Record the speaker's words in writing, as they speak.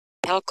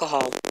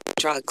alcohol,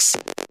 drugs,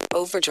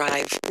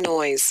 overdrive,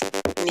 noise,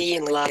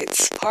 neon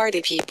lights,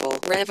 party people,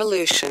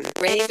 revolution,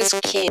 rave is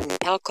king,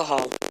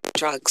 alcohol,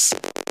 drugs,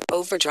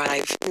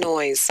 overdrive,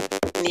 noise,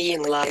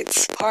 neon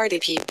lights, party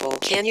people,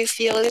 can you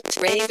feel it?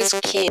 Rave is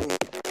king,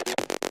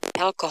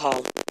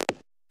 alcohol,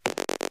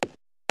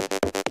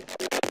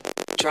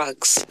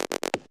 drugs,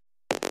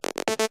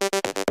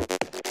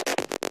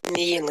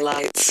 neon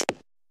lights.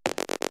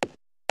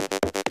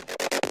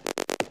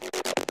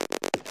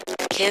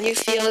 Can you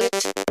feel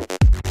it?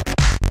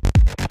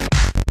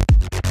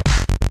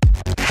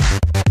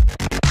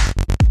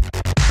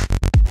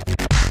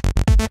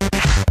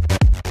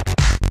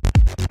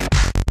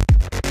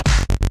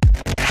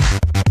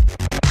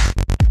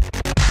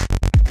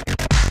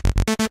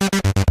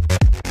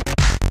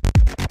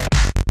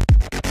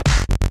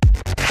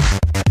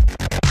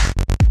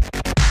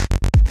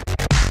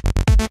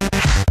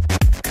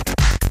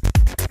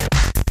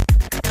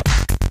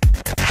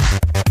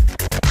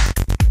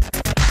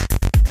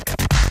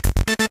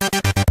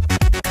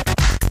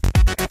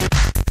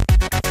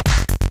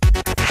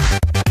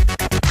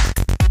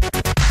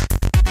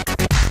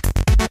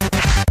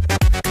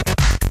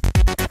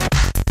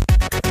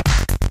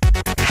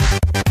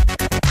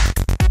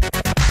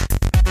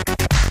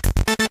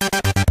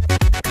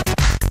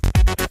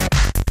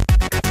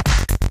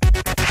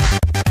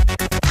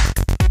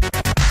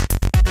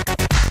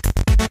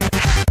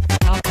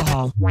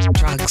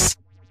 Drugs,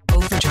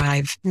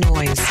 overdrive,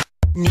 noise,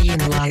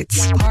 neon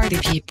lights, party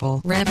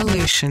people,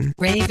 revolution,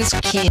 rave is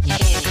king.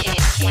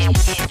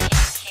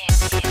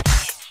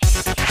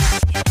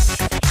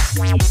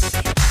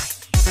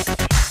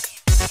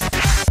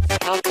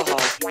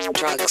 Alcohol,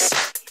 drugs,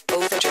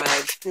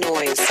 overdrive,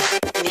 noise,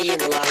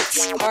 neon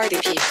lights, party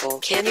people,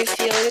 can you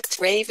feel it?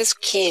 Rave is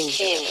king.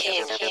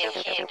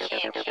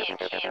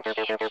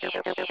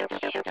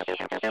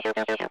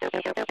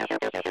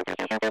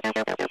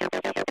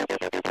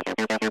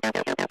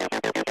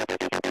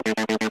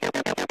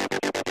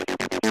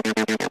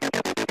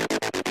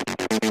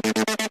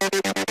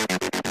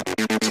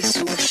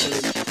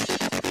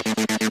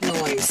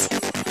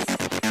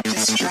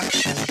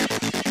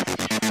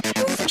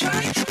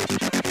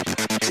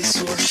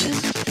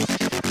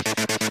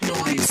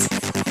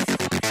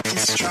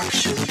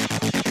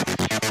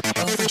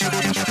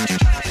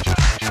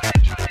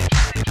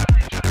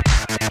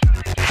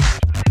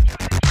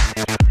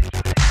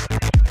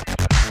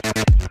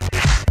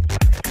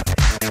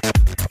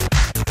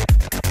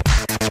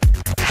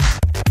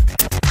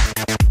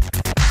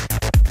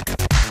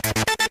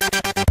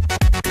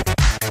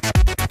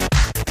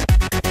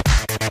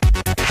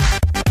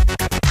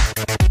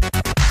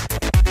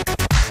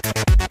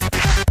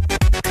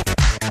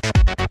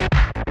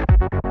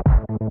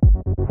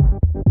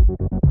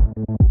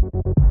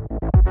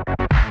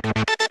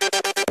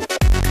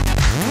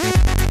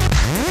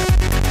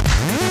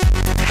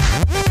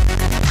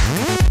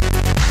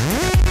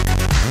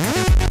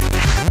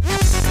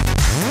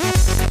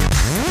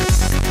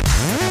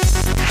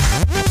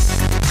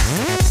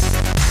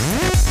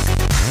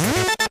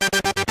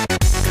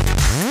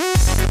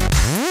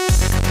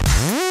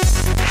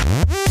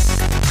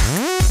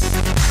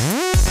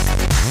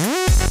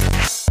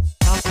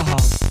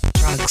 Noise,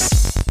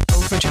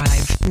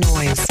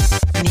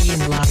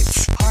 neon lights,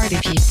 party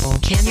people,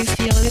 can you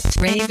feel it?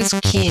 Rave is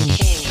king.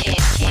 Rave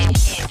is king.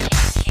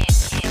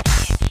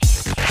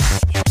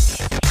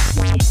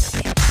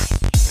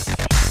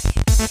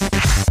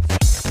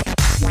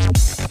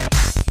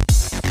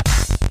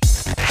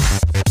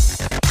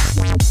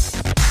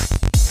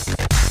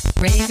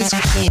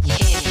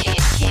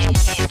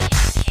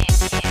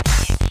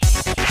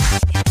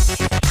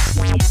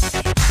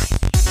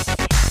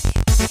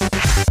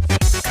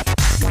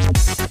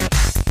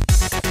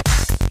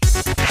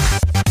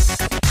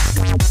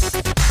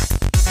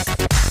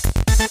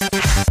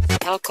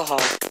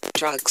 Alcohol,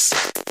 drugs,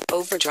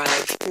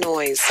 overdrive,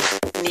 noise,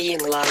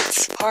 neon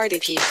lights, party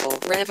people,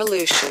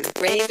 revolution,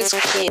 rave is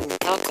king.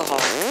 Alcohol,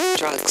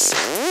 drugs,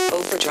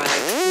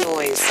 overdrive,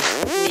 noise,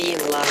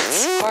 neon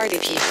lights, party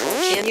people,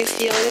 can you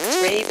feel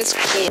it? Rave is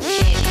king.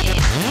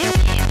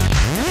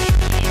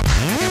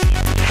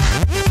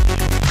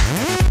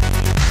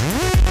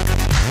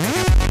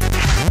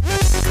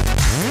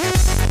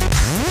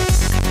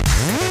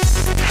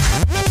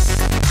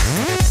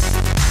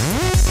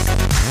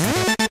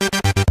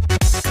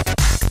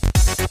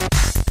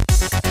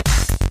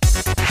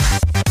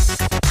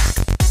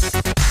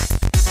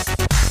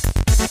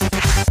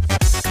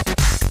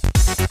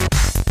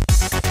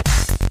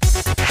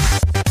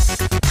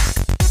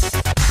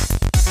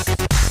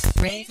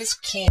 Rave is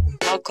king.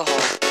 Alcohol,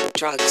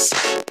 drugs,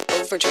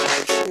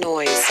 overdrive,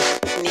 noise,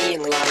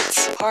 neon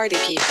lights, party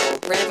people,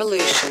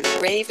 revolution,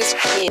 rave is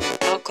king.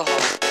 Alcohol,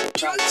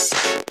 drugs,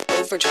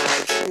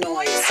 overdrive,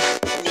 noise,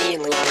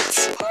 neon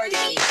lights, party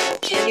people,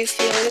 can you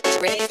feel it?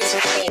 Rave is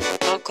king.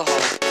 Alcohol,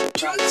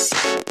 drugs,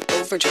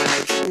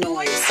 overdrive,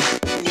 noise,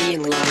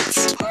 neon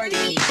lights, party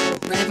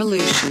people,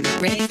 revolution,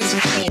 rave is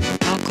king.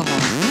 Alcohol,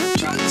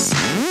 drugs,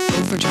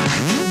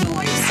 overdrive,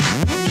 noise,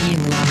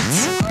 neon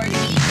lights, party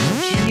people,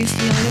 can you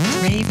feel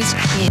it? Rave is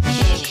king.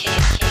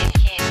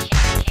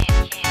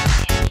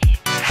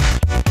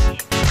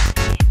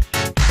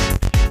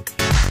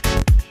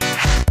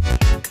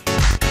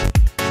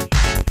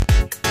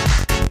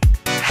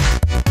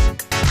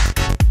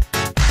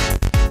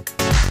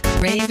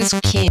 Rave is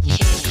king.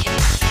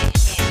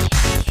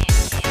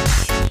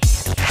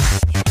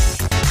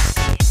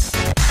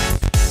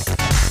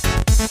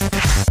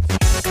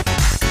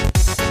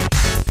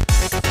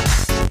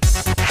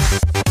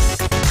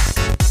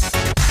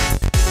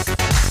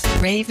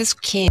 Rave is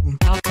king.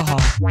 Alcohol,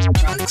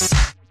 drugs,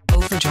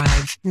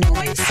 overdrive,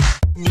 noise,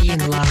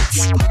 neon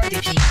lights,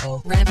 party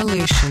people,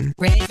 revolution.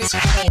 Rave is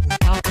king.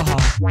 Alcohol,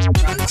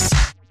 drugs,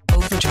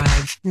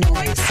 overdrive,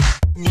 noise,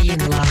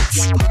 neon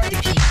lights, party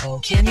people.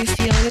 Can you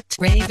feel it?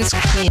 Rave is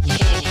king.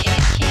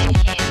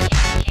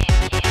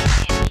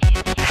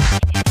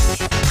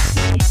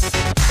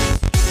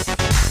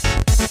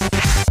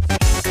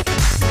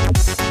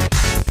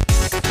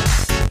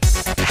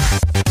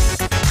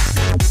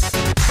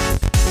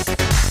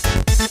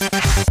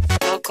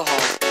 Alcohol,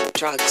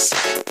 drugs,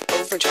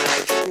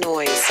 overdrive,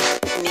 noise,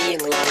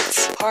 neon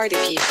lights, party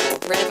people,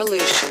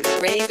 revolution.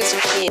 Rave is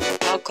king.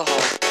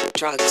 Alcohol,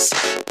 drugs,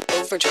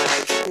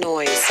 overdrive,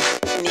 noise,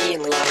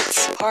 neon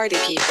lights, party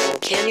people.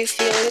 Can you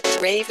feel it?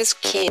 Rave is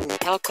king.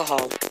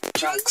 Alcohol,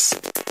 drugs,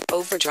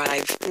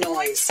 overdrive,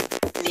 noise,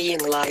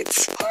 neon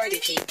lights, party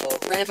people,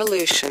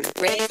 revolution.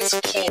 Rave is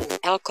king.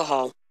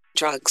 Alcohol,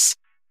 drugs,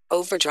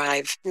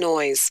 overdrive,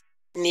 noise,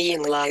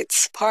 neon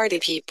lights, party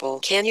people.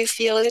 Can you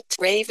feel it?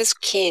 Rave is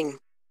king.